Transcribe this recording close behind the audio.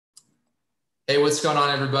Hey, what's going on,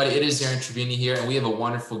 everybody? It is Aaron Trevino here, and we have a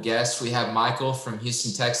wonderful guest. We have Michael from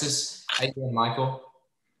Houston, Texas. How you doing, Michael?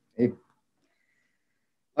 Hey.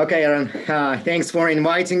 Okay, Aaron, thanks for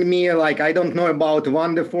inviting me. I don't know about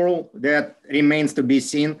wonderful. That remains to be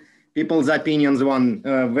seen. People's opinions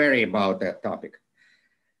vary about that topic,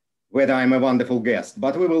 whether I'm a wonderful guest,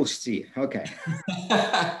 but we will see. Okay.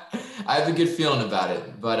 I have a good feeling about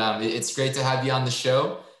it, but it's great to have you on the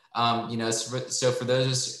show. So for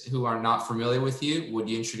those who are not familiar with you, would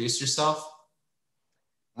you introduce yourself?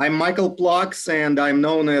 I'm Michael Plaks, and I'm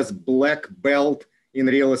known as Black Belt in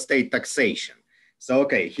Real Estate Taxation. So,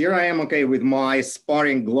 okay, here I am, okay, with my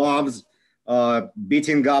sparring gloves,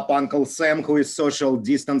 beating up Uncle Sam, who is social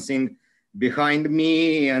distancing behind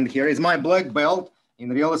me. And here is my black belt in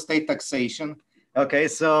real estate taxation. Okay,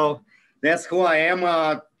 so that's who I am.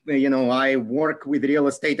 I work with real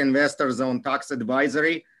estate investors on tax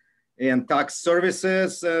advisory and tax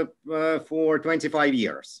services for 25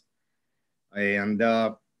 years. And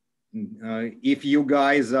if you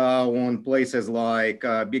guys are on places like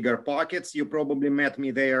Bigger Pockets, you probably met me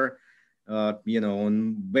there,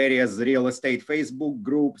 on various real estate Facebook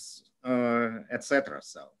groups, etc.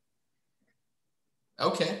 So.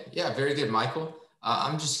 Okay, yeah, very good, Michael.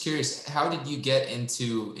 I'm just curious, how did you get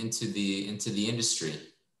into the industry?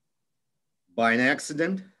 By an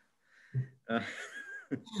accident.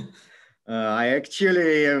 I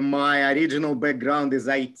actually, my original background is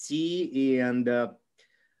IT, and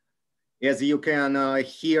as you can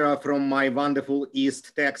hear from my wonderful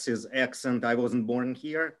East Texas accent, I wasn't born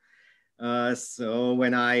here. So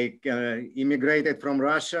when I immigrated from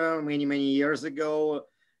Russia many, many years ago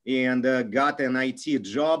and got an IT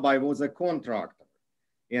job, I was a contractor.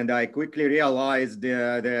 And I quickly realized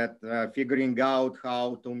that figuring out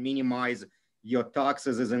how to minimize your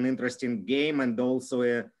taxes is an interesting game and also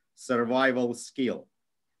a survival skill.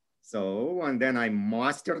 So, and then I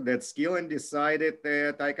mastered that skill and decided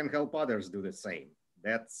that I can help others do the same.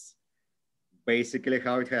 That's basically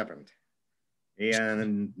how it happened.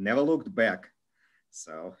 And never looked back.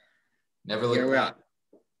 So, never looked back.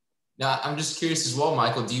 Now, I'm just curious as well,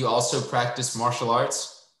 Michael, do you also practice martial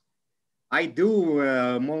arts? I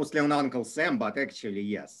do mostly on Uncle Sam, but actually,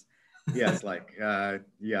 yes. Yes,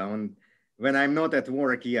 when I'm not at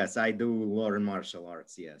work, yes, I do learn martial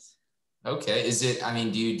arts, yes. Okay.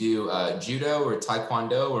 Do you do judo or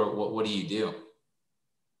taekwondo or what do you do?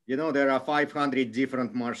 There are 500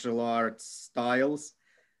 different martial arts styles.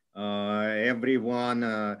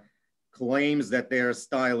 Everyone claims that their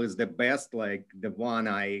style is the best. Like the one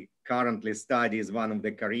I currently study is one of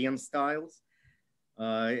the Korean styles.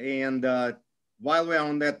 While we're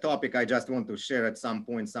on that topic, I just want to share at some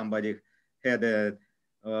point, somebody had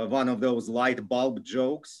one of those light bulb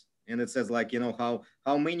jokes. And it says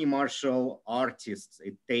how many martial artists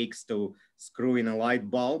it takes to screw in a light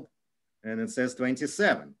bulb. And it says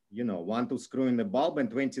 27, one to screw in the bulb and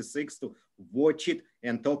 26 to watch it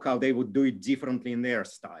and talk how they would do it differently in their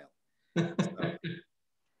style. So,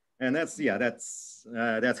 and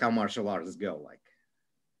that's how martial arts go.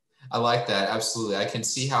 I like that. Absolutely. I can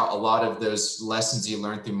see how a lot of those lessons you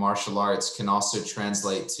learned through martial arts can also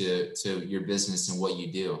translate to your business and what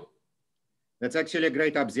you do. That's actually a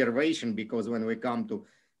great observation, because when we come to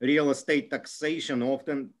real estate taxation,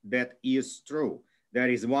 often that is true. There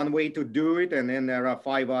is one way to do it, and then there are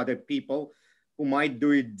 5 other people who might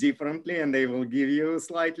do it differently, and they will give you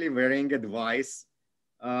slightly varying advice,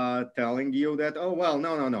 telling you that, oh, well,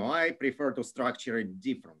 no, I prefer to structure it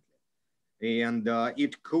differently. And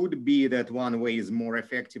it could be that one way is more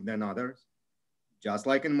effective than others, just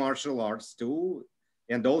like in martial arts too.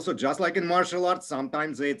 And also just like in martial arts,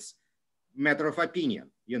 sometimes it's matter of opinion,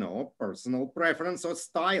 personal preference or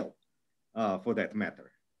style for that matter.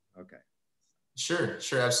 Okay. Sure,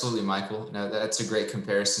 absolutely, Michael. Now that's a great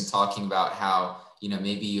comparison, talking about how,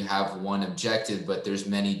 maybe you have one objective, but there's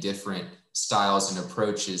many different styles and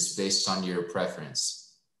approaches based on your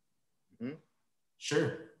preference. Mm-hmm.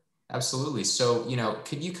 Sure, absolutely. So,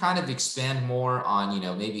 could you kind of expand more on,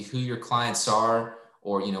 maybe who your clients are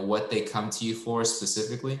or, what they come to you for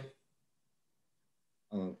specifically?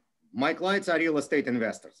 My clients are real estate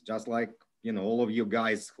investors, just like, all of you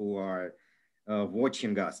guys who are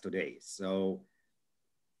watching us today. So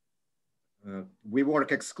we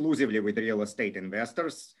work exclusively with real estate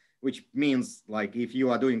investors, which means like if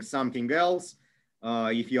you are doing something else,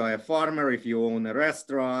 if you are a farmer, if you own a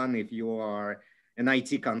restaurant, if you are an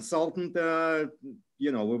IT consultant,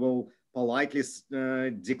 we will politely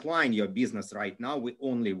decline your business right now. We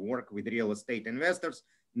only work with real estate investors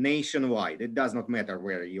nationwide. It does not matter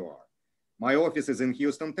where you are. My office is in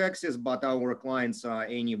Houston, Texas, but our clients are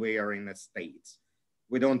anywhere in the States.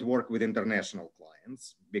 we don't work with international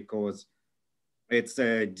clients because it's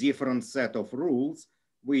a different set of rules,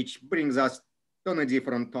 which brings us on a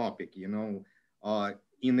different topic. You know,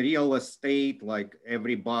 in real estate, like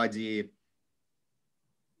everybody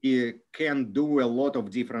can do a lot of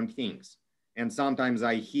different things. And sometimes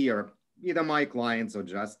I hear either my clients or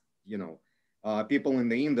just, you know, people in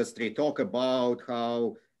the industry talk about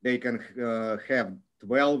how they can have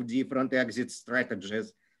 12 different exit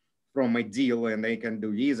strategies from a deal, and they can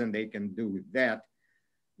do this and they can do that.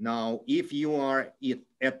 Now, if you are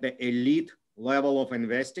at the elite level of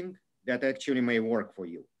investing, that actually may work for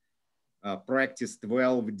you. Practice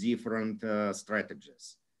 12 different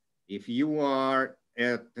strategies. If you are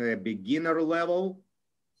at a beginner level,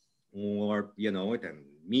 or you know, at a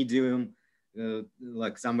medium,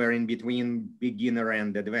 like somewhere in between beginner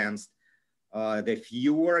and advanced, the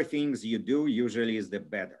fewer things you do usually is the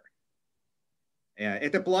better.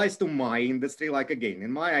 It applies to my industry. Like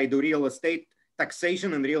again, I do real estate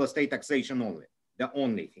taxation and real estate taxation only, the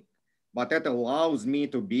only thing. But that allows me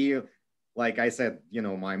to be, like I said, you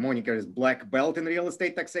know, my moniker is black belt in real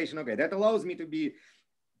estate taxation. Okay, that allows me to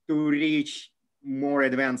reach more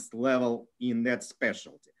advanced level in that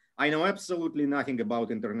specialty. I know absolutely nothing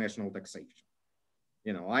about international taxation.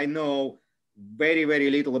 You know, I know very,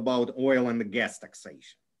 very little about oil and gas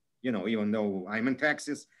taxation, you know, even though I'm in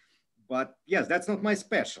Texas. But yes, that's not my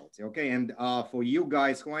specialty, okay? And for you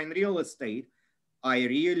guys who are in real estate, I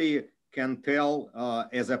really can tell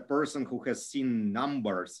as a person who has seen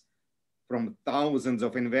numbers from thousands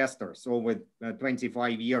of investors over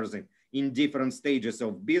 25 years in different stages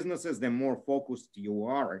of businesses, the more focused you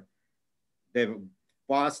are, the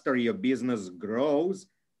faster your business grows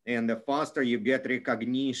and the faster you get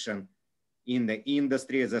recognition in the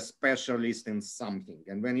industry as a specialist in something.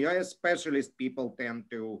 And when you're a specialist, people tend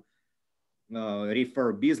to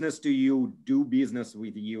refer business to you, do business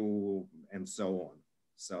with you, and so on.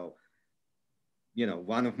 So, you know,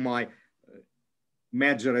 one of my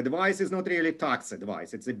major advice is not really tax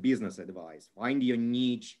advice, it's a business advice. Find your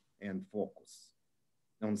niche and focus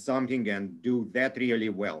on something and do that really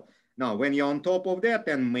well. Now, when you're on top of that,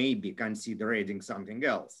 then maybe consider adding something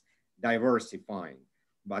else, diversifying.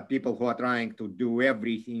 But people who are trying to do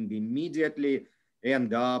everything immediately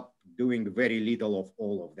end up doing very little of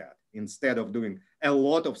all of that instead of doing a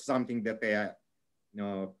lot of something that they are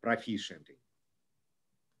proficient in.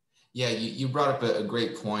 Yeah, you brought up a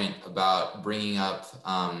great point about bringing up,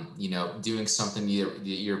 you know, doing something that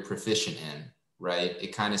you're proficient in, right?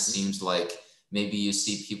 It kind of seems like maybe you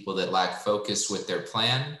see people that lack focus with their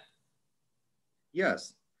plan.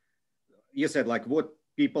 Yes. You said like what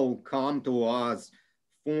people come to us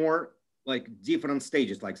for, like different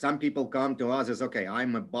stages. Like some people come to us as, okay,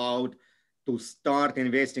 I'm about to start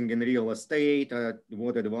investing in real estate.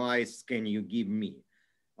 What advice can you give me?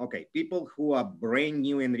 Okay, people who are brand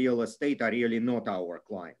new in real estate are really not our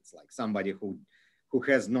clients. Like somebody who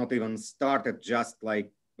has not even started, just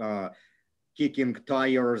like kicking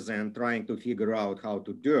tires and trying to figure out how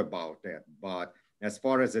to do about it. But as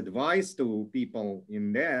far as advice to people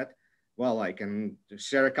in that, well, I can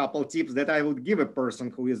share a couple tips that I would give a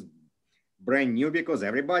person who is brand new, because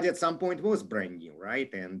everybody at some point was brand new,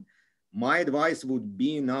 right? And my advice would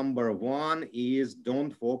be, number one is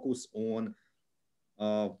don't focus on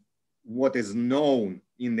what is known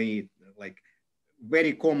in the like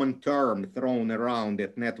very common term thrown around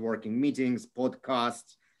at networking meetings,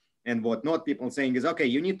 podcasts, and whatnot. People saying is, okay,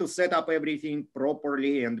 you need to set up everything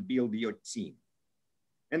properly and build your team.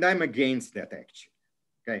 And I'm against that, actually.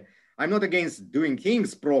 Okay, I'm not against doing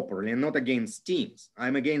things properly and not against teams.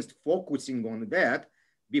 I'm against focusing on that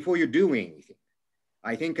before you do anything.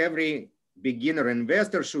 I think every beginner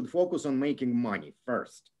investor should focus on making money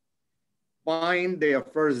first. Find their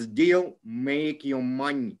first deal, make your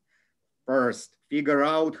money first. Figure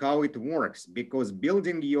out how it works, because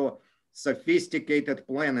building your sophisticated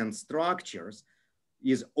plan and structures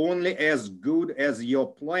is only as good as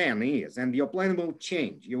your plan is, and your plan will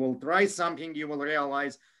change. You will try something, you will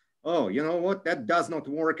realize, oh, you know what, that does not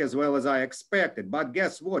work as well as I expected. But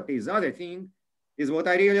guess what? This other thing is what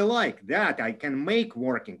I really like, that I can make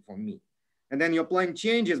working for me. And then your plan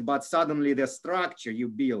changes, but suddenly the structure you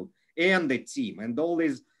build and the team and all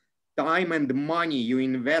this time and money you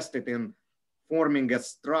invested in forming a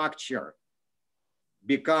structure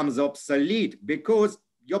becomes obsolete because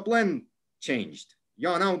your plan changed.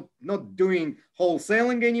 You're now not doing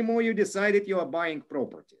wholesaling anymore. You decided you are buying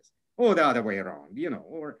properties, or the other way around, you know,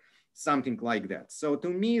 or something like that. So to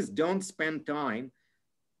me, is don't spend time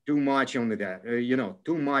too much on that, you know,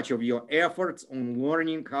 too much of your efforts on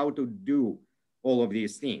learning how to do all of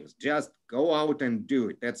these things. Just go out and do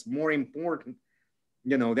it. That's more important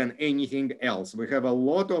than anything else. We have a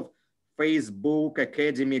lot of Facebook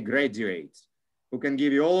Academy graduates who can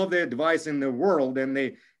give you all of the advice in the world, and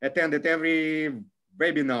they attended every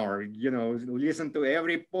webinar, listen to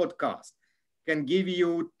every podcast, can give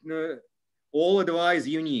you all advice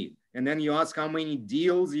you need. And then you ask how many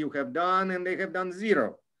deals you have done, and they have done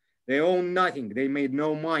zero. They own nothing. They made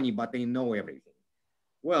no money, but they know everything.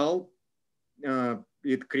 Well,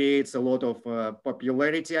 it creates a lot of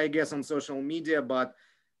popularity, I guess, on social media, but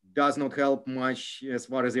does not help much as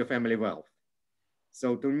far as your family wealth.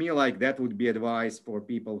 So to me, like, that would be advice for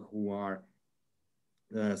people who are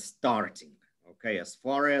starting. Okay, as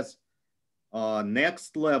far as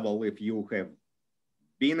next level, if you have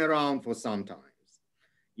been around for some times,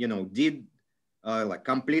 did like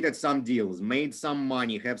completed some deals, made some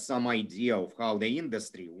money, have some idea of how the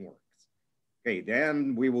industry works. Okay,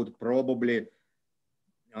 then we would probably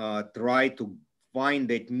try to find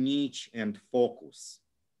that niche and focus,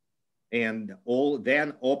 and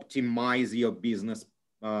then optimize your business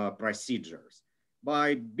procedures.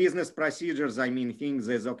 By business procedures, I mean things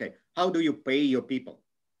as, okay, how do you pay your people?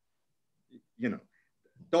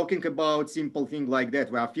 Talking about simple thing like that.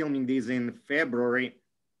 We are filming this in February,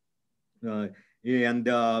 and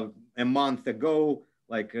a month ago,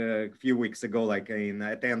 like a few weeks ago, like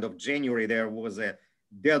at the end of January, there was a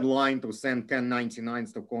deadline to send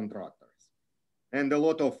 1099s to contractors. And a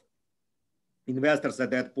lot of investors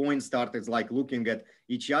at that point started like looking at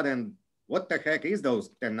each other and, what the heck is those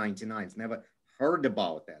 1099s? Never heard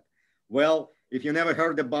about that. Well, if you never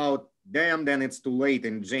heard about them, then it's too late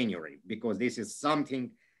in January, because this is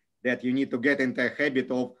something that you need to get into a habit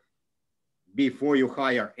of before you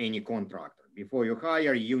hire any contractor. Before you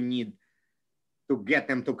hire, you need to get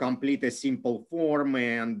them to complete a simple form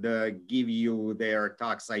and give you their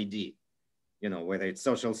tax ID, whether it's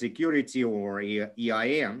Social Security or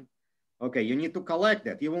EIN. Okay, you need to collect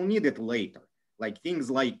that. You will need it later. Like,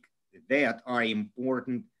 things like that are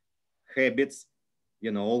important habits.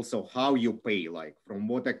 Also how you pay, like from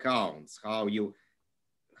what accounts, how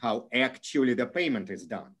actually the payment is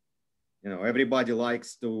done. Everybody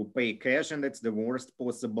likes to pay cash, and it's the worst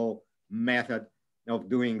possible method of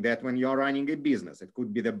doing that when you're running a business. It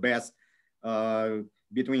could be the best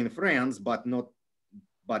between friends, but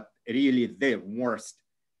really the worst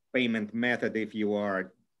payment method if you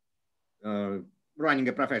are running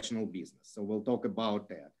a professional business. So we'll talk about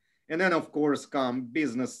that. And then, of course, come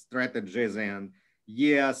business strategies. And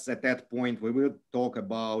yes, at that point, we will talk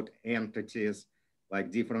about entities, like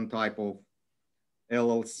different type of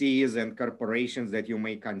LLCs and corporations that you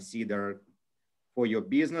may consider for your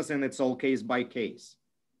business. And it's all case by case.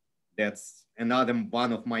 That's another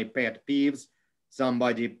one of my pet peeves.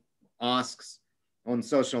 Somebody asks on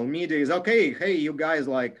social media is, okay, hey, you guys,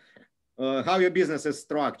 like, how your business is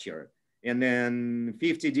structured. And then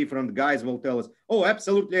 50 different guys will tell us, oh,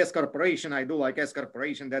 absolutely, S corporation. I do like S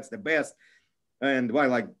corporation. That's the best. And why,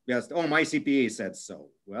 like, best? Oh, my CPA said so.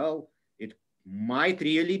 Well, it might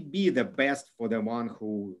really be the best for the one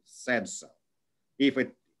who said so. If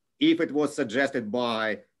it was suggested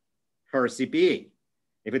by her CPA,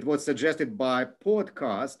 if it was suggested by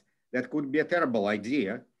podcast, that could be a terrible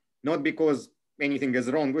idea. Not because anything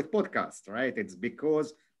is wrong with podcasts, right? It's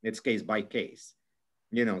because it's case by case.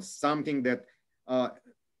 Something that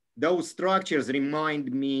those structures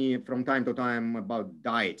remind me from time to time about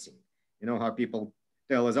dieting. How people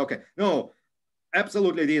tell us, okay, no,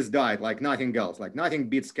 absolutely this diet, like nothing else, like nothing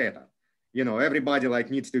beats keto. Everybody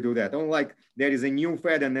like needs to do that. Or like there is a new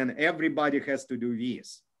fad and then everybody has to do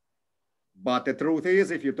this. But the truth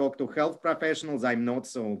is, if you talk to health professionals, I'm not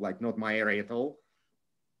so, like, not my area at all.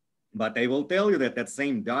 But they will tell you that that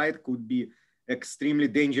same diet could be extremely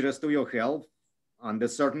dangerous to your health under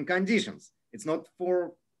certain conditions. It's not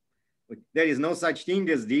for, there is no such thing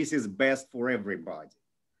as this is best for everybody.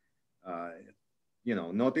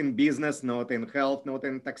 Not in business, not in health, not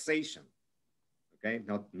in taxation. Okay,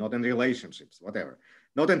 not in relationships, whatever.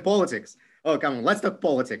 Not in politics. Oh, come on, let's talk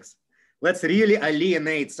politics. Let's really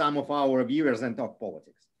alienate some of our viewers and talk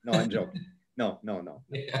politics. No, I'm joking. No.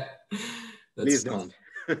 Yeah, Please don't.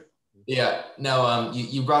 Yeah, no,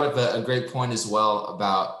 you brought up a great point as well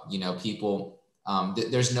about, people,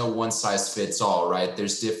 there's no one size fits all, right?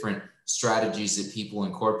 There's different strategies that people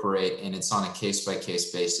incorporate, and it's on a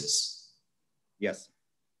case-by-case basis. Yes.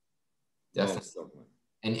 Definitely.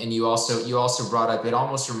 And you also brought up, it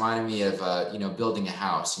almost reminded me of, building a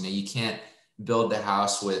house. You can't build the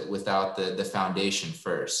house without the foundation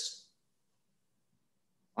first.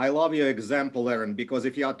 I love your example, Aaron, because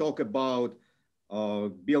if you talk about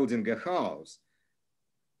building a house,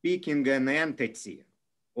 picking an entity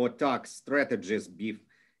or tax strategies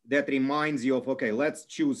that reminds you of, okay, let's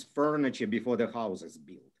choose furniture before the house is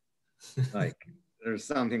built. Like there's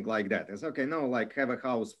something like that. It's okay, no, like have a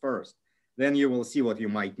house first. Then you will see what you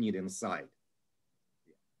might need inside.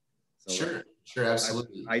 So Sure, sure,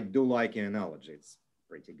 absolutely. I do like your analogy. It's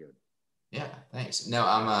pretty good. Yeah, thanks. No,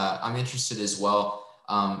 I'm interested as well.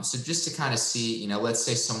 So just to kind of see, you know, let's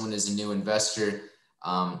say someone is a new investor,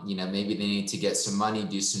 you know, maybe they need to get some money,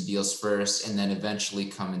 do some deals first, and then eventually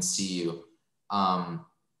come and see you.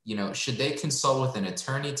 You know, should they consult with an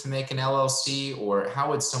attorney to make an LLC, or how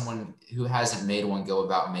would someone who hasn't made one go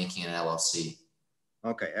about making an LLC?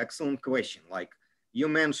 Okay, excellent question. Like you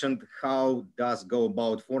mentioned, how does go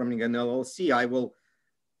about forming an LLC? I will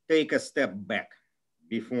take a step back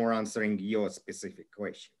before answering your specific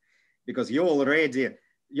question, because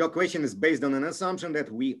your question is based on an assumption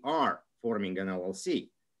that we are forming an LLC.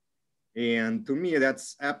 And to me,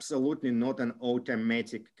 that's absolutely not an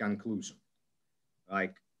automatic conclusion.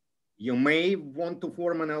 Like you may want to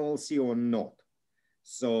form an LLC or not.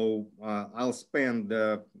 So I'll spend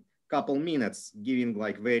a couple minutes giving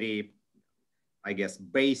like very, I guess,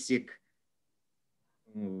 basic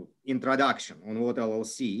introduction on what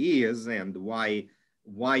LLC is and why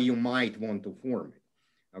you might want to form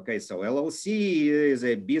it. Okay, so LLC is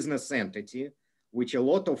a business entity, which a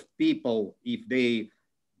lot of people, if they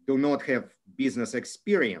do not have business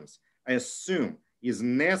experience, assume is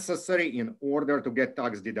necessary in order to get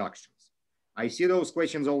tax deductions. I see those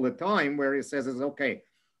questions all the time where it says, okay,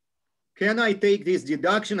 can I take this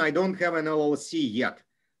deduction? I don't have an LLC yet.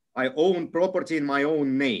 I own property in my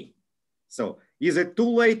own name. So is it too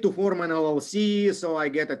late to form an LLC so I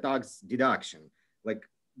get a tax deduction? Like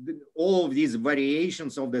all of these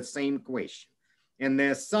variations of the same question. And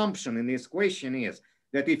the assumption in this question is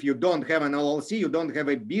that if you don't have an LLC, you don't have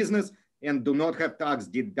a business and do not have tax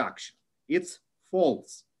deduction. It's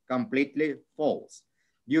false, completely false.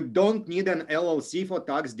 You don't need an LLC for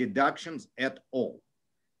tax deductions at all.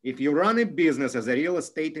 If you run a business as a real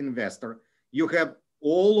estate investor, you have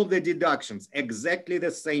all of the deductions, exactly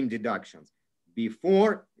the same deductions,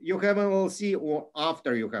 before you have an LLC or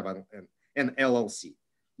after you have an LLC.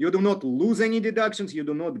 You do not lose any deductions, you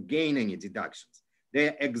do not gain any deductions.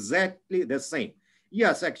 They're exactly the same.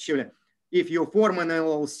 Yes, actually, if you form an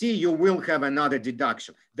LLC, you will have another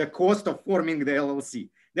deduction, the cost of forming the LLC.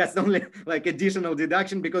 That's only like additional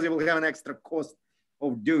deduction because you will have an extra cost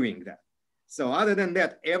of doing that. So other than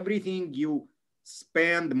that, everything you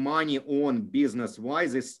spend money on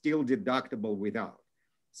business-wise is still deductible without.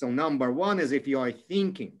 So number one is if you are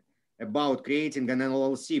thinking about creating an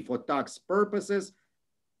LLC for tax purposes,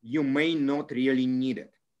 you may not really need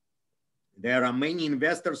it. There are many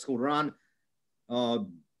investors who run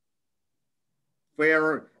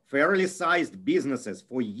fairly sized businesses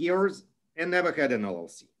for years and never had an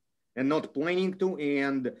LLC and not planning to,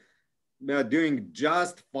 and doing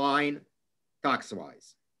just fine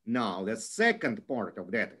tax-wise. Now, the second part of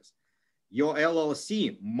that is your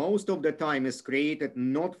LLC most of the time is created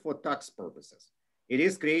not for tax purposes. It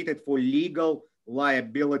is created for legal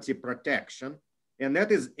liability protection, and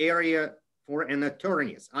that is area for an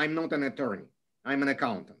attorney. I'm not an attorney, I'm an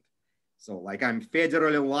accountant. So like I'm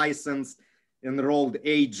federally licensed enrolled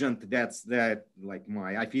agent. That's like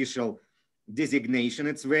my official designation.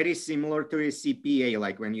 It's very similar to a CPA,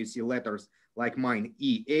 like when you see letters like mine,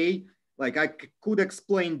 EA. Like I could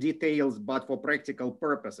explain details, but for practical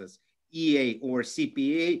purposes, EA or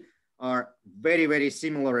CPA are very, very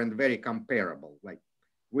similar and very comparable. Like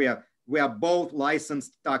we are both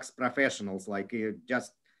licensed tax professionals, like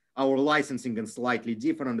just our licensing is slightly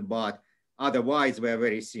different, but otherwise we're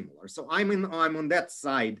very similar. So I'm on that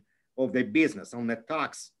side of the business, on the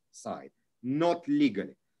tax side, not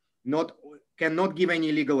legally, cannot give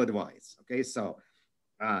any legal advice. Okay, so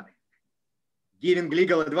giving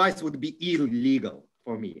legal advice would be illegal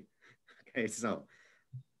for me. Okay, so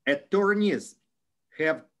attorneys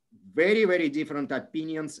have very, very different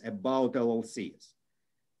opinions about LLCs.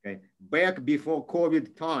 Okay, back before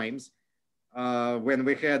COVID times, when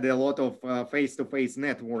we had a lot of face-to-face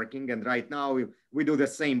networking, and right now we do the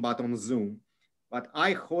same, but on Zoom. But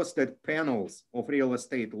I hosted panels of real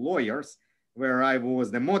estate lawyers where I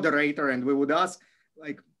was the moderator, and we would ask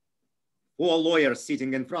like 4 lawyers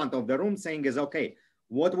sitting in front of the room saying is, okay,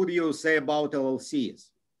 what would you say about LLCs?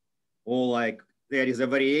 Or like there is a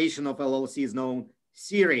variation of LLCs known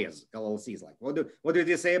series LLCs. Like what did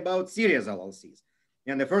you say about series LLCs?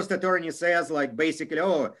 And the first attorney says like basically,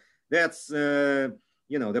 oh, that's the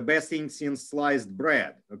best thing since sliced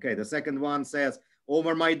bread. Okay, the second one says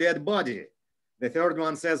over my dead body. The third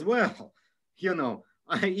one says, well,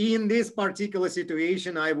 in this particular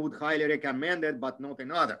situation, I would highly recommend it, but not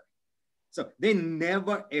another. So they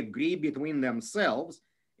never agree between themselves.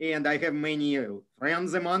 And I have many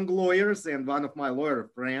friends among lawyers, and one of my lawyer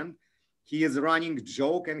friend, he is running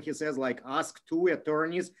joke and he says like, ask two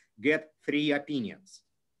attorneys, get three opinions.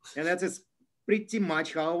 And that is pretty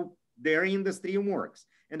much how their industry works.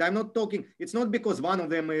 And I'm not talking, it's not because one of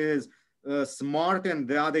them is smart and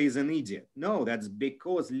the other is an idiot. No, that's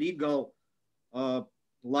because legal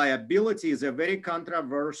liability is a very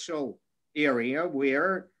controversial area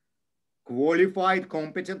where qualified,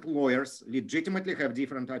 competent lawyers legitimately have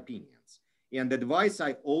different opinions. And the advice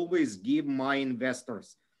I always give my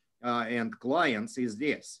investors and clients is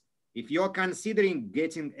this. If you're considering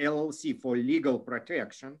getting LLC for legal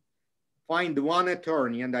protection, find one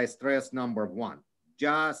attorney, and I stress number one,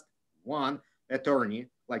 just one attorney,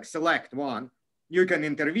 like select one. You can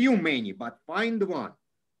interview many, but find one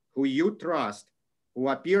who you trust, who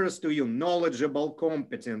appears to you knowledgeable,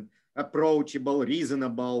 competent, approachable,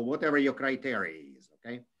 reasonable, whatever your criteria is,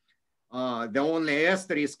 okay? The only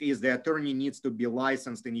asterisk is the attorney needs to be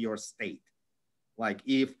licensed in your state. Like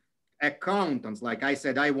if accountants, like I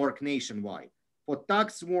said, I work nationwide. For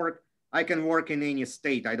tax work, I can work in any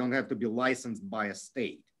state. I don't have to be licensed by a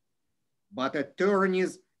state. But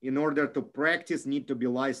attorneys, in order to practice, need to be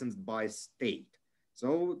licensed by state.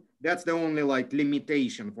 So that's the only like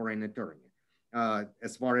limitation for an attorney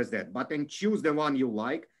as far as that. But then choose the one you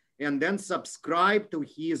like and then subscribe to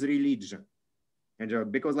his religion.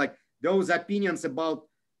 And because like those opinions about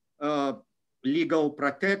legal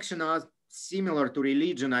protection are similar to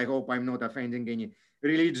religion. I hope I'm not offending any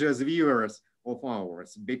religious viewers of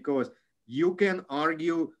ours, because you can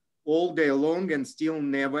argue all day long and still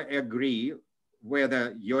never agree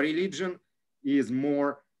whether your religion is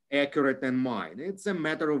more accurate than mine. It's a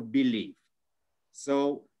matter of belief.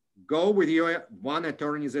 So go with your one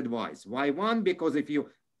attorney's advice. Why one? Because if you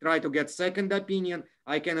try to get second opinion,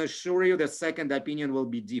 I can assure you the second opinion will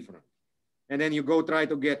be different. And then you go try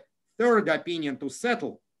to get third opinion to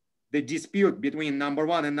settle the dispute between number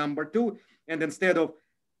one and number two. And instead of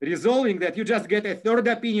resolving that, you just get a third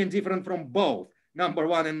opinion different from both number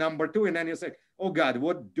one and number two. And then you say, oh God,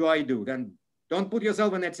 what do I do? Then don't put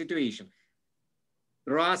yourself in that situation.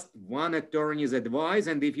 Trust one attorney's advice.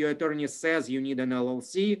 And if your attorney says you need an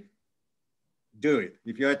LLC, do it.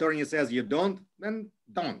 If your attorney says you don't, then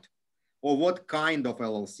don't. Or what kind of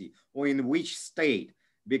LLC, or in which state?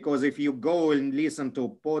 Because if you go and listen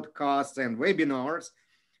to podcasts and webinars,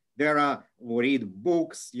 there are, or read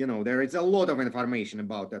books, you know, there is a lot of information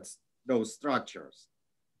about that, those structures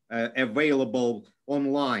available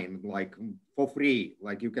online, like for free.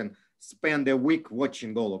 Like you can spend a week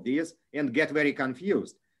watching all of these and get very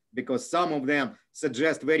confused because some of them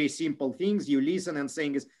suggest very simple things. You listen and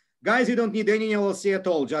saying is, guys, you don't need any LLC at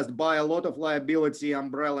all. Just buy a lot of liability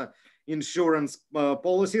umbrella insurance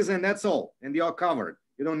policies and that's all. And you're covered.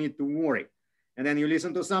 You don't need to worry. And then you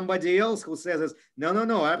listen to somebody else who says,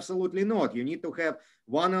 no, absolutely not. You need to have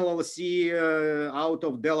one LLC out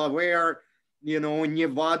of Delaware, you know,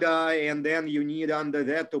 Nevada, and then you need under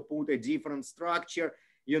that to put a different structure,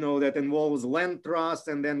 you know, that involves land trust,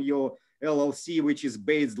 and then your LLC, which is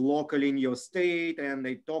based locally in your state. And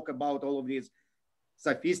they talk about all of these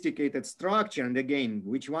sophisticated structure. And again,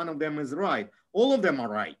 which one of them is right? All of them are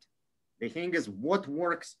right. The thing is what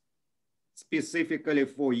works specifically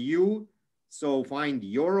for you. So find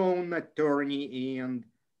your own attorney and,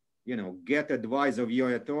 you know, get advice of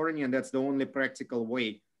your attorney. And that's the only practical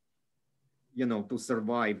way, you know, to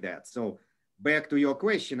survive that. So back to your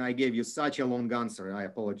question, I gave you such a long answer. I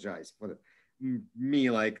apologize for me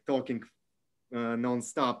like talking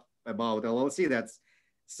nonstop about LLC. That's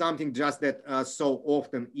something just that so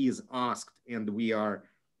often is asked, and we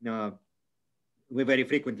very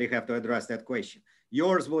frequently have to address that question.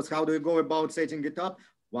 Yours was, how do you go about setting it up?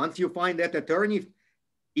 Once you find that attorney,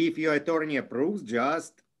 if your attorney approves,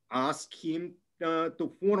 just ask him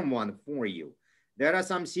to form one for you. There are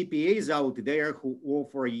some CPAs out there who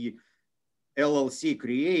offer you LLC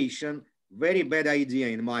creation. Very bad idea,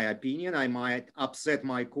 in my opinion. I might upset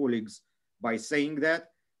my colleagues by saying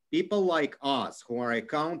that. People like us who are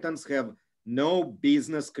accountants have no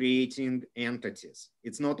business creating entities.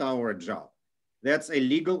 It's not our job. That's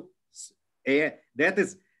illegal.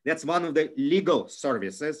 That's one of the legal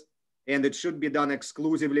services, and it should be done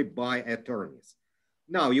exclusively by attorneys.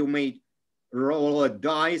 Now, you may roll a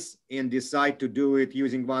dice and decide to do it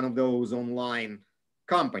using one of those online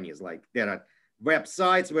companies. Like there are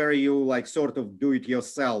websites where you like sort of do it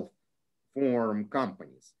yourself form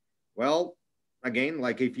companies. Well, again,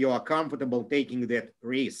 like if you are comfortable taking that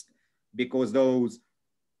risk, because those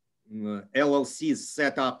LLCs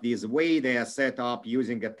set up this way, they are set up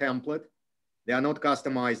using a template. They are not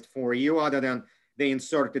customized for you other than they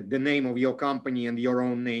inserted the name of your company and your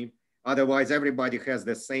own name. Otherwise, everybody has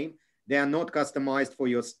the same. They are not customized for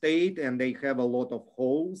your state and they have a lot of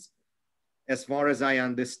holes, as far as I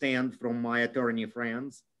understand from my attorney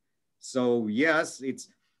friends. So yes,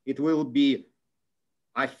 it will be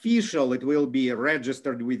official, it will be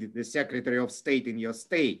registered with the Secretary of State in your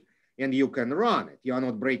state, and you can run it. You are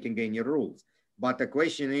not breaking any rules. But the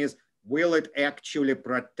question is, will it actually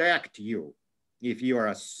protect you if you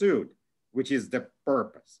are sued, which is the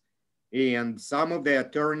purpose? And some of the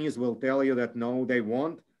attorneys will tell you that no, they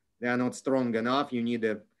won't. They are not strong enough. You need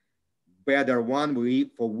a better one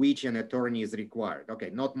for which an attorney is required. Okay,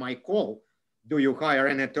 not my call. Do you hire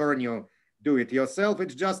an attorney or do it yourself?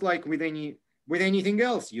 It's just like with anything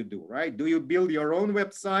else you do, right? Do you build your own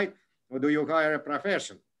website or do you hire a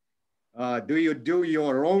professional? Do you do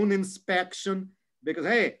your own inspection? Because,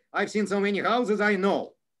 hey, I've seen so many houses, I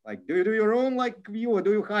know. Like, do you do your own like view or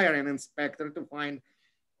do you hire an inspector to find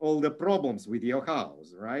all the problems with your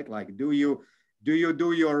house, right? Like, do you do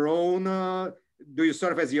your own, do you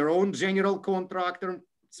serve as your own general contractor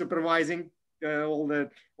supervising all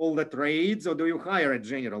the trades, or do you hire a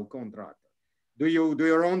general contractor? Do you do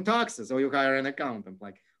your own taxes or you hire an accountant?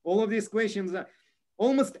 Like all of these questions,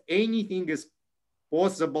 almost anything is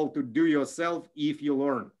possible to do yourself if you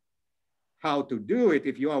learn how to do it,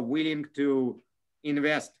 if you are willing to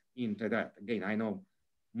invest into that. Again, I know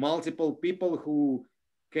multiple people who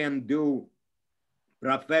can do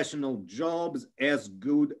professional jobs as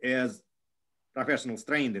good as professionals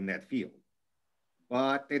trained in that field.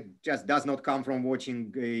 But it just does not come from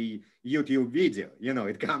watching a YouTube video. You know,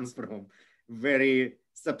 it comes from very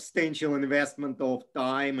substantial investment of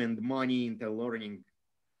time and money into learning,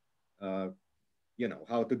 you know,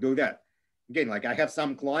 how to do that. Again, like I have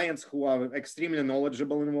some clients who are extremely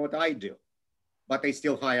knowledgeable in what I do, but they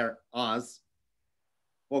still hire us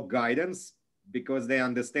for guidance because they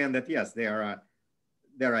understand that, yes, there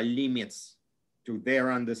are limits to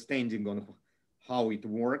their understanding on how it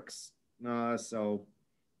works. So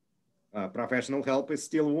professional help is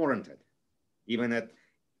still warranted, even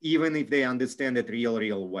if they understand it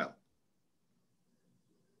real well.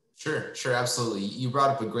 Sure, absolutely. You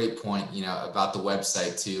brought up a great point, you know, about the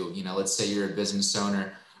website too. You know, let's say you're a business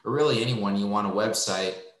owner or really anyone, you want a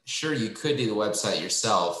website. Sure, you could do the website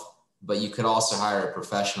yourself, but you could also hire a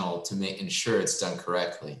professional to ensure it's done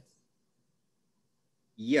correctly.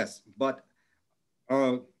 Yes, but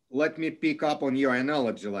let me pick up on your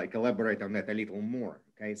analogy, like elaborate on that a little more.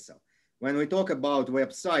 Okay, so when we talk about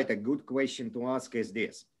website, a good question to ask is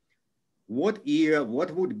this: what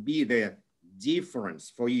would be the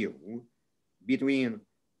difference for you between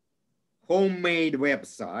homemade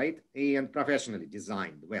website and professionally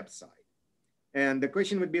designed website? And the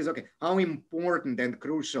question would be, is, okay, how important and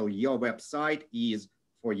crucial your website is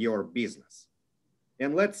for your business?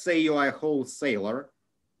 And let's say you are a wholesaler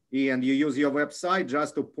and you use your website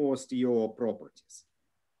just to post your properties.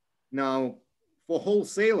 Now, for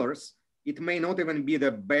wholesalers, it may not even be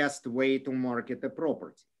the best way to market a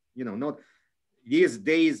property. You know, not these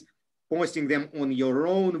days, posting them on your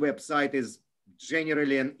own website is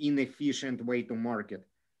generally an inefficient way to market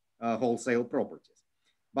wholesale properties.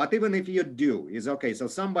 But even if you do, is okay, so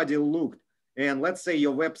somebody looked, and let's say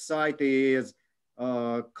your website is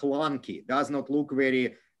clunky, does not look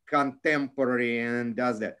very contemporary and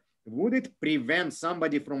does that. Would it prevent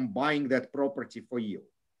somebody from buying that property for you?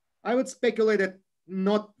 I would speculate that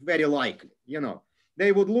not very likely. You know,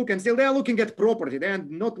 they would look and still they're looking at property. They're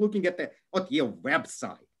not looking at your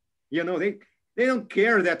website. You know, they don't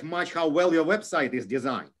care that much how well your website is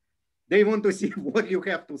designed. They want to see what you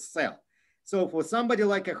have to sell. So for somebody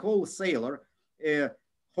like a wholesaler, a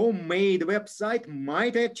homemade website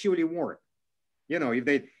might actually work. You know, if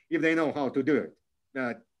they know how to do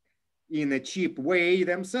it in a cheap way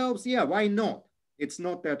themselves, yeah, why not? It's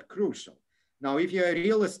not that crucial. Now, if you're a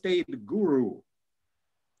real estate guru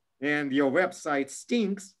and your website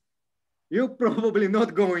stinks, you're probably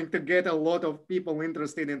not going to get a lot of people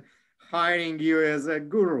interested in hiring you as a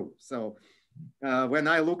guru. So when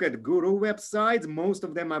I look at guru websites, most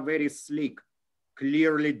of them are very sleek,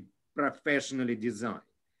 clearly professionally designed.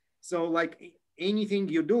 So like anything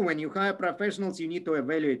you do, when you hire professionals, you need to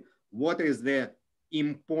evaluate what is the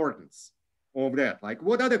importance of that. Like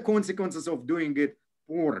what are the consequences of doing it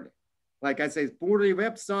poorly? Like I say, poorly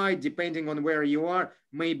website, depending on where you are,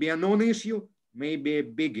 may be a non-issue, may be a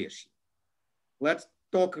big issue. Let's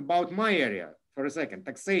talk about my area for a second,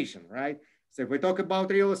 taxation, right? So if we talk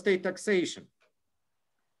about real estate taxation,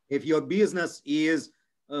 if your business is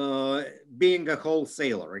being a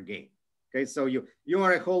wholesaler again, okay, so you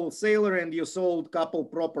are a wholesaler and you sold a couple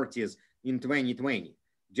properties in 2020,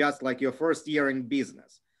 just like your first year in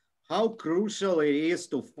business. How crucial it is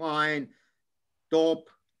to find top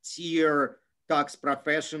tier tax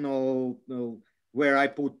professional where I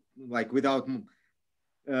put like without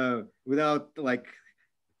like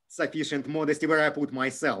sufficient modesty where I put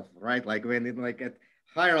myself, right? Like when it like at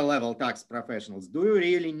higher level tax professionals, do you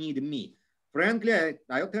really need me? Frankly,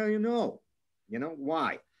 I'll tell you no. You know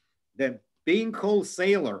why? The being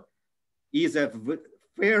wholesaler is a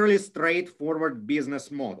fairly straightforward business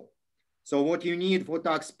model. So what you need for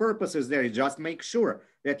tax purposes there is just make sure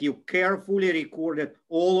that you carefully recorded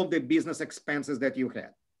all of the business expenses that you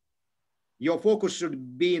had. Your focus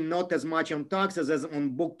should be not as much on taxes as on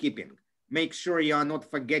bookkeeping. Make sure you are not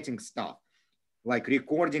forgetting stuff, like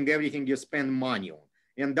recording everything you spend money on.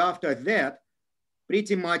 And after that,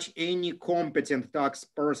 pretty much any competent tax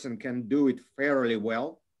person can do it fairly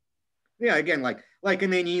well. Yeah, again, like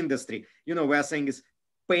in any industry, you know, we're saying is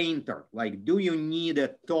painter. Like, do you need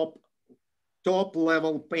a top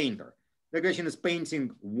level painter? The question is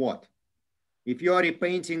painting what? If you are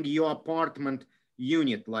repainting your apartment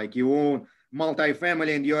unit, like you own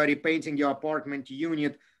multifamily and you are repainting your apartment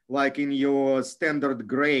unit like in your standard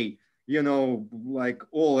gray, you know, like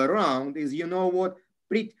all around, is, you know what,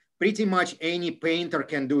 pretty much any painter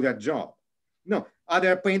can do that job. No,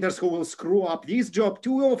 other painters who will screw up this job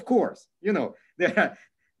too, of course. You know, there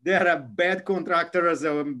are bad contractors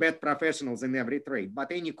and bad professionals in every trade,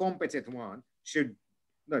 but any competent one should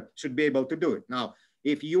be able to do it. Now,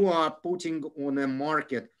 if you are putting on a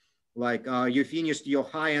market, like you finished your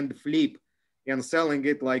high-end flip and selling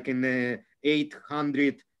it like in a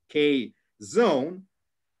 800K zone,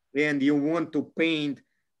 and you want to paint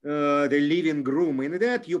the living room in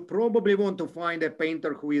that, you probably want to find a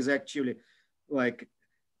painter who is actually like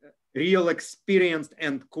real experienced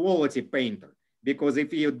and quality painter. Because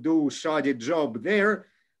if you do shoddy job there,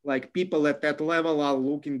 like people at that level are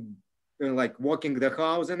looking like walking the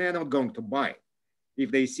house and they're not going to buy it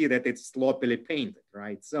if they see that it's sloppily painted,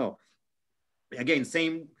 right? So again,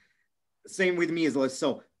 same with me is like,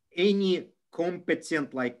 so any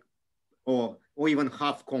competent like or even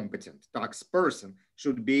half competent tax person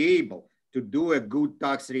should be able to do a good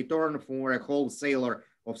tax return for a wholesaler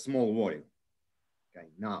of small volume. Okay,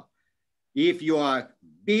 now, if you are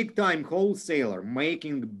big time wholesaler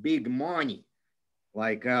making big money,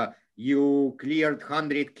 like you cleared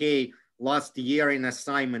 100K last year in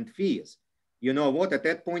assignment fees, you know what, at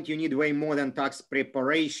that point you need way more than tax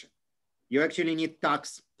preparation. You actually need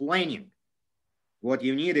tax planning. What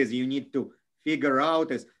you need is you need to figure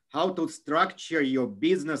out is how to structure your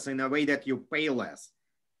business in a way that you pay less,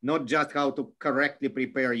 not just how to correctly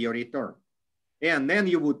prepare your return. And then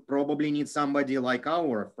you would probably need somebody like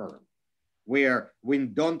our firm, where we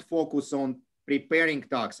don't focus on preparing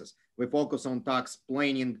taxes. We focus on tax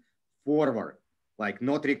planning forward, like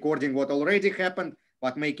not recording what already happened,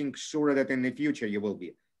 but making sure that in the future you will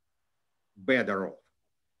be better off.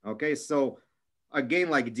 Okay, so again,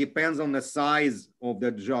 like depends on the size of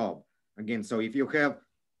the job. Again, so if you have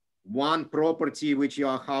one property which you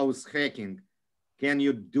are house hacking, can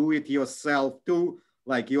you do it yourself too?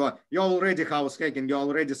 Like you're already house hacking, you're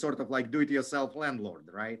already sort of like do it yourself landlord,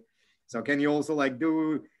 right? So can you also like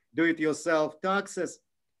do it yourself taxes?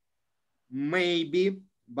 Maybe,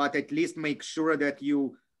 but at least make sure that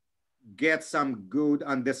you get some good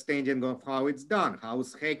understanding of how it's done.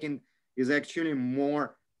 House hacking is actually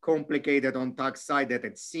more complicated on tax side than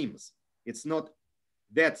it seems. It's not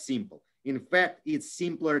that simple. In fact, it's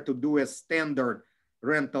simpler to do a standard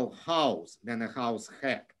rental house than a house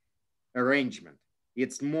hack arrangement.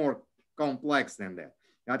 It's more complex than that.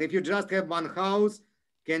 But if you just have one house,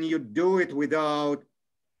 can you do it without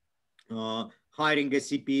hiring a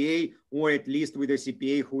CPA, or at least with a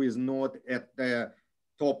CPA who is not at the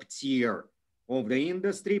top tier of the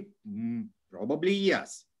industry? Probably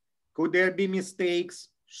yes. Could there be mistakes?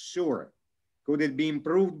 Sure. Could it be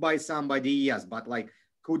improved by somebody? Yes. But like,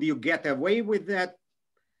 could you get away with that?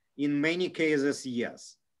 In many cases,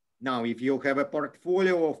 yes. Now, if you have a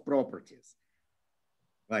portfolio of properties,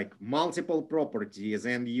 like multiple properties,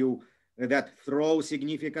 and you that throw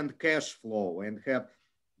significant cash flow and have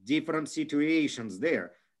different situations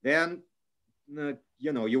there, then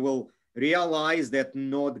you know, you will realize that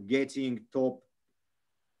not getting top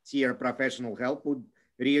tier professional help would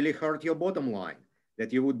really hurt your bottom line,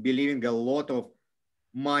 that you would be leaving a lot of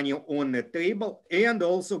money on the table and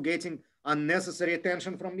also getting unnecessary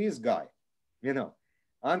attention from this guy. You know,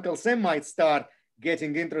 Uncle Sam might start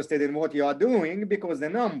getting interested in what you are doing because the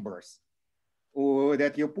numbers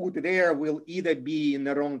that you put there will either be in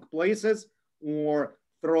the wrong places or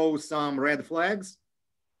throw some red flags,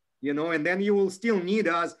 you know, and then you will still need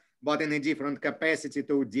us but in a different capacity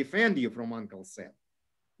to defend you from Uncle Sam.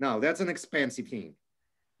 Now, that's an expensive thing.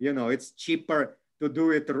 You know, it's cheaper to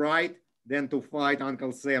do it right than to fight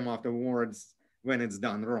Uncle Sam afterwards when it's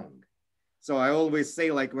done wrong. So I always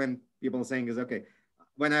say, like when people saying is, okay,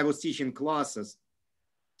 when I was teaching classes,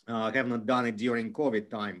 I have not done it during COVID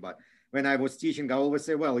time, but when I was teaching, I always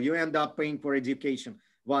say, well, you end up paying for education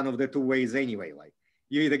one of the two ways anyway. Like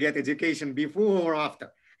you either get education before or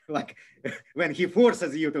after, like when he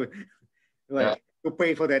forces you to like to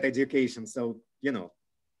pay for that education. So, you know,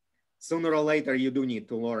 sooner or later, you do need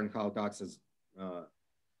to learn how taxes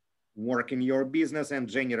work in your business and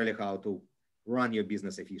generally how to run your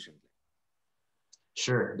business efficiently.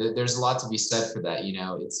 Sure. There's a lot to be said for that. You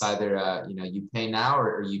know, it's either, you know, you pay now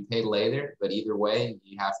or you pay later, but either way,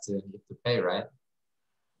 you have to pay, right?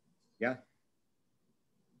 Yeah.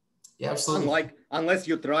 Yeah, absolutely. Unless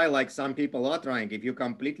you try like some people are trying, if you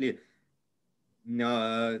completely,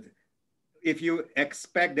 if you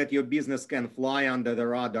expect that your business can fly under the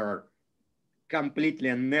radar completely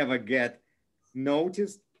and never get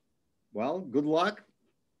noticed, well, good luck.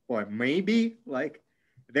 Or maybe like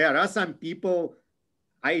there are some people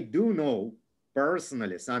I do know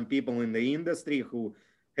personally, some people in the industry who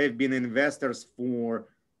have been investors for,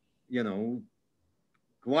 you know,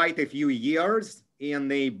 quite a few years,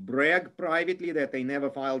 and they brag privately that they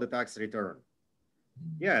never filed a tax return.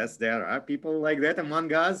 Yes, there are people like that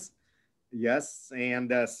among us. Yes,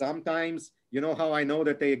 and sometimes, you know how I know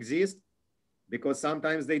that they exist? Because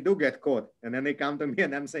sometimes they do get caught, and then they come to me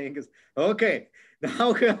and I'm saying, okay,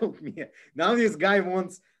 now help me. Now this guy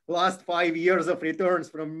wants last 5 years of returns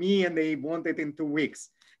from me and they want it in 2 weeks.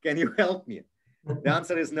 Can you help me? The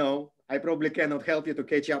answer is no. I probably cannot help you to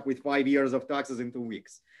catch up with 5 years of taxes in 2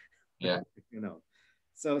 weeks. Yeah. You know,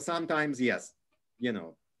 so sometimes, yes, you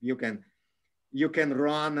know, you can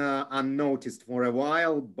run unnoticed for a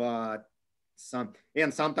while, but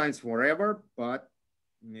sometimes forever, but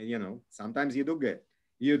you know, sometimes you do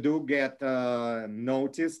get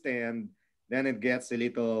noticed, and then it gets a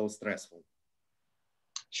little stressful.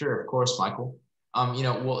 Sure, of course, Michael. You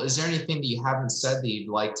know, well, is there anything that you haven't said that you'd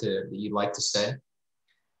like to say?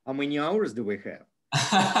 How many hours do we have?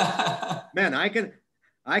 Man, I can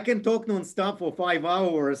talk nonstop for 5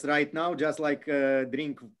 hours right now, just like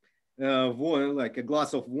drink water, like a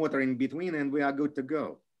glass of water in between, and we are good to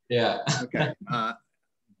go. Yeah. Okay.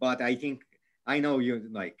 But I think I know you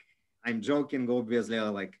like. I'm joking, obviously.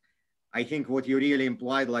 Like, I think what you really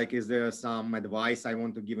implied, like, is there some advice I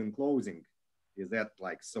want to give in closing? Is that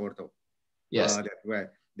like sort of yes that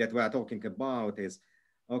we're talking about? Is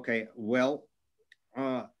okay. Well,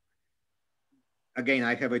 again,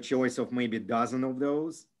 I have a choice of maybe a dozen of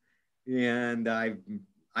those, and I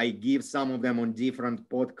give some of them on different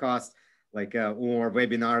podcasts, like or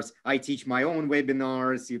webinars. I teach my own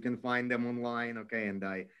webinars. You can find them online. Okay, and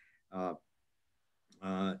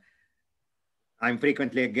I'm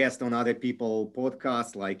frequently a guest on other people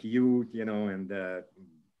podcasts like you know, and a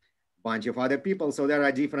bunch of other people. So there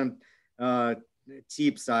are different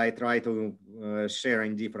tips I try to share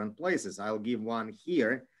in different places. I'll give one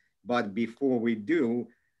here, but before we do,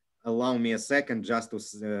 allow me a second just to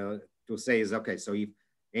say is okay. So if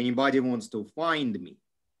anybody wants to find me,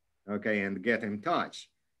 okay, and get in touch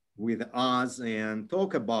with us and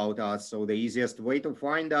talk about us, so the easiest way to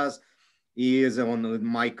find us is on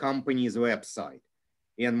my company's website.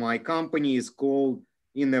 And my company is called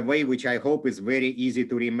in a way which I hope is very easy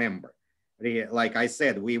to remember. Like I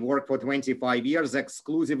said, we work for 25 years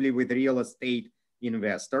exclusively with real estate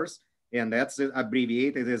investors, and that's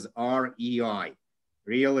abbreviated as REI,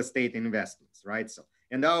 Real Estate Investments, right? So,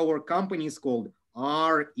 and our company is called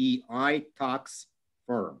REI Tax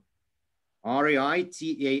Firm,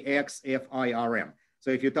 REITAXFIRM. So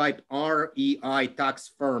if you type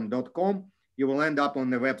reitaxfirm.com, you will end up on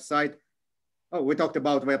the website. Oh, we talked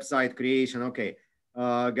about website creation. Okay,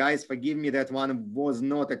 guys, forgive me, that one was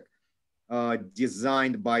not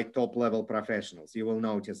designed by top-level professionals. You will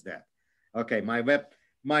notice that. Okay, my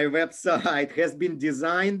website has been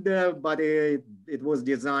designed, but it was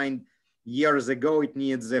designed years ago. It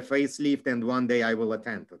needs a facelift, and one day I will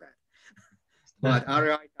attend to that. But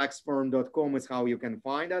reitaxfirm.com is how you can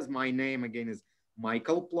find us. My name again is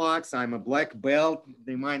Michael Plaks. I'm a black belt,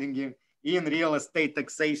 reminding you, in real estate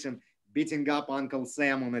taxation, beating up Uncle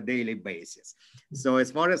Sam on a daily basis. So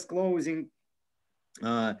as far as closing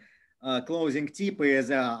tip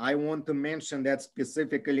is, I want to mention that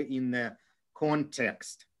specifically in the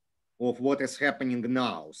context of what is happening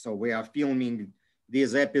now. So we are filming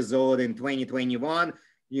this episode in 2021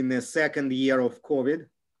 in the second year of COVID.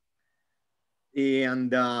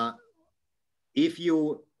 And if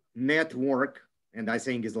you network and I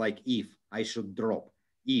think it's like if I should drop,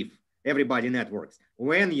 if everybody networks,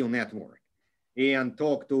 when you network and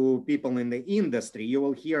talk to people in the industry, you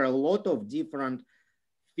will hear a lot of different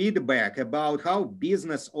feedback about how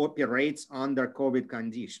business operates under COVID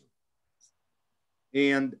conditions.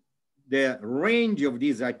 And the range of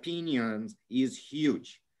these opinions is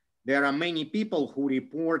huge. There are many people who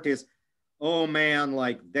report is, oh man,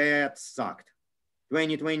 like that sucked.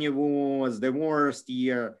 2020 was the worst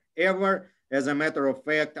year ever. As a matter of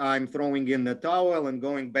fact, I'm throwing in the towel and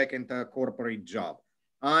going back into a corporate job.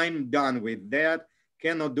 I'm done with that.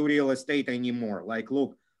 Cannot do real estate anymore. Like,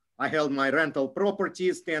 look, I held my rental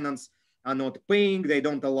properties. Tenants are not paying. They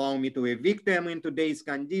don't allow me to evict them in today's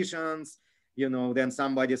conditions. You know, then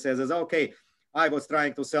somebody says, okay, I was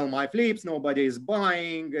trying to sell my flips. Nobody is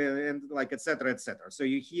buying, and like, et cetera, et cetera. So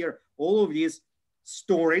you hear all of these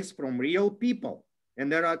stories from real people.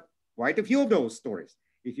 And there are quite a few of those stories.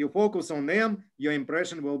 If you focus on them, your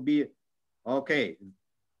impression will be, okay,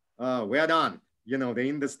 we're done. You know, the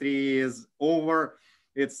industry is over.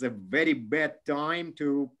 It's a very bad time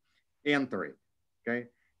to enter it, okay?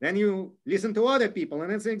 Then you listen to other people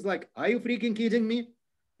and it things like, are you freaking kidding me?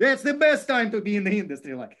 That's the best time to be in the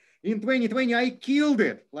industry. Like in 2020, I killed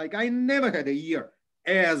it. Like I never had a year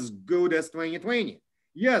as good as 2020.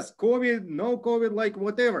 Yes, COVID, no COVID, like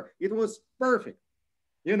whatever. It was perfect,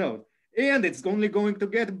 you know, and it's only going to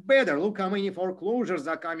get better. Look how many foreclosures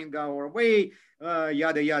are coming our way,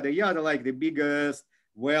 yada, yada, yada, like the biggest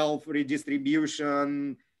wealth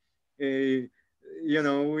redistribution, you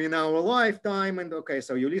know, in our lifetime. And okay,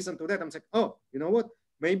 so you listen to that, I'm like, oh, you know what?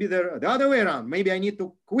 Maybe the other way around. Maybe I need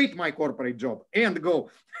to quit my corporate job and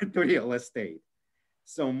go to real estate.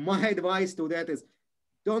 So my advice to that is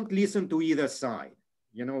don't listen to either side.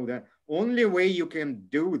 You know, the only way you can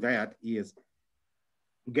do that is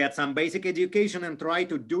get some basic education and try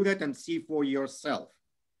to do that and see for yourself.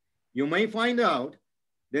 You may find out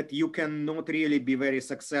that you cannot really be very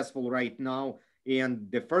successful right now, and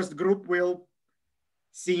the first group will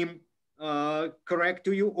seem correct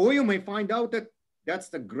to you, or you may find out that that's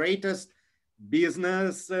the greatest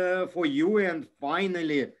business for you, and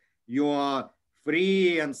finally you are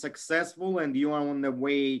free and successful and you are on the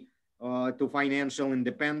way to financial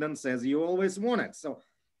independence as you always wanted. So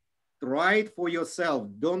try it for yourself.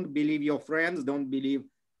 Don't believe your friends. Don't believe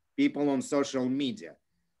people on social media.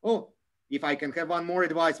 Oh, if I can have one more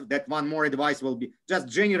advice, that one more advice will be just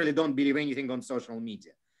generally don't believe anything on social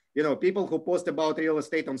media. You know, people who post about real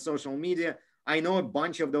estate on social media, I know a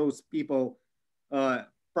bunch of those people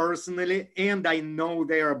personally, and I know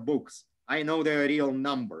their books. I know their real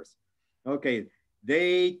numbers. Okay,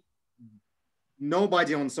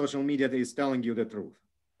 nobody on social media is telling you the truth.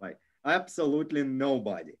 Like absolutely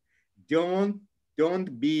nobody. Don't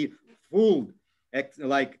be fooled.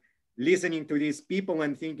 Like listening to these people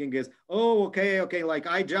and thinking is, oh, okay, like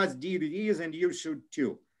I just did this and you should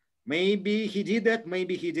too. Maybe he did that,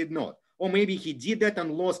 maybe he did not. Or maybe he did that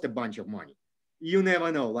and lost a bunch of money. You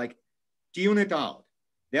never know. Like tune it out.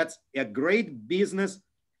 That's a great business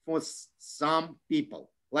for some people,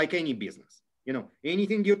 like any business. You know,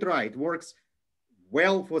 anything you try, it works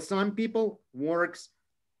well for some people,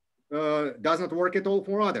 does not work at all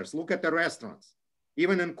for others. Look at the restaurants.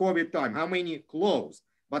 Even in COVID time, how many closed?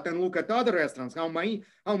 But then look at other restaurants, how many,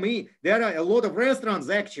 there are a lot of restaurants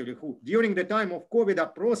actually who during the time of COVID are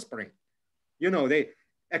prospering. You know, they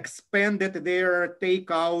expanded their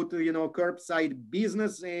takeout, you know, curbside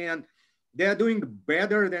business, and they're doing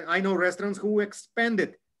better than, I know restaurants who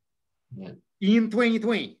expanded in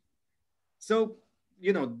 2020. So,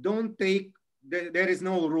 you know, don't take, there is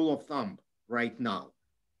no rule of thumb right now.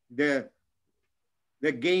 The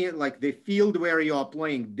game, like the field where you are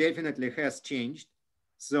playing definitely has changed.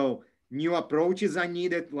 So new approaches are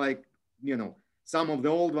needed, like, you know, some of the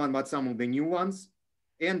old ones, but some of the new ones,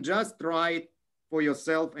 and just try it for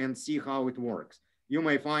yourself and see how it works. You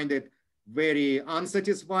may find it very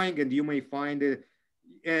unsatisfying, and you may find it,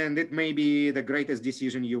 and it may be the greatest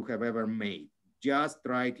decision you have ever made. Just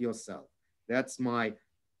try it yourself. That's my,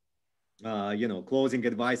 you know, closing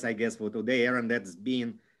advice, I guess, for today, Aaron. That's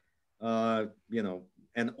been, you know,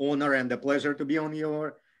 an honor and a pleasure to be on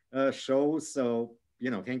your show. So, you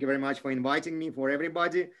know, thank you very much for inviting me. For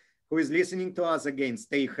everybody who is listening to us, again,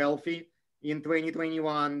 stay healthy in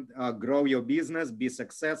 2021, grow your business, be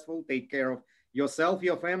successful, take care of yourself,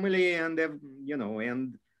 your family, and, you know,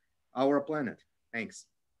 and our planet. Thanks.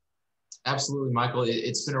 Absolutely, Michael.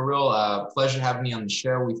 It's been a real pleasure having me on the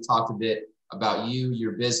show. We've talked a bit about you,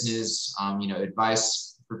 your business, you know,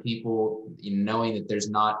 advice for people, you know, knowing that there's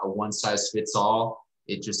not a one size fits all.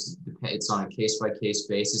 It just, it's on a case-by-case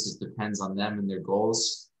basis. It depends on them and their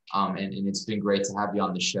goals. And it's been great to have you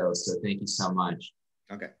on the show. So thank you so much.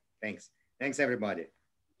 Okay, thanks. Thanks, everybody.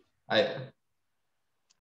 I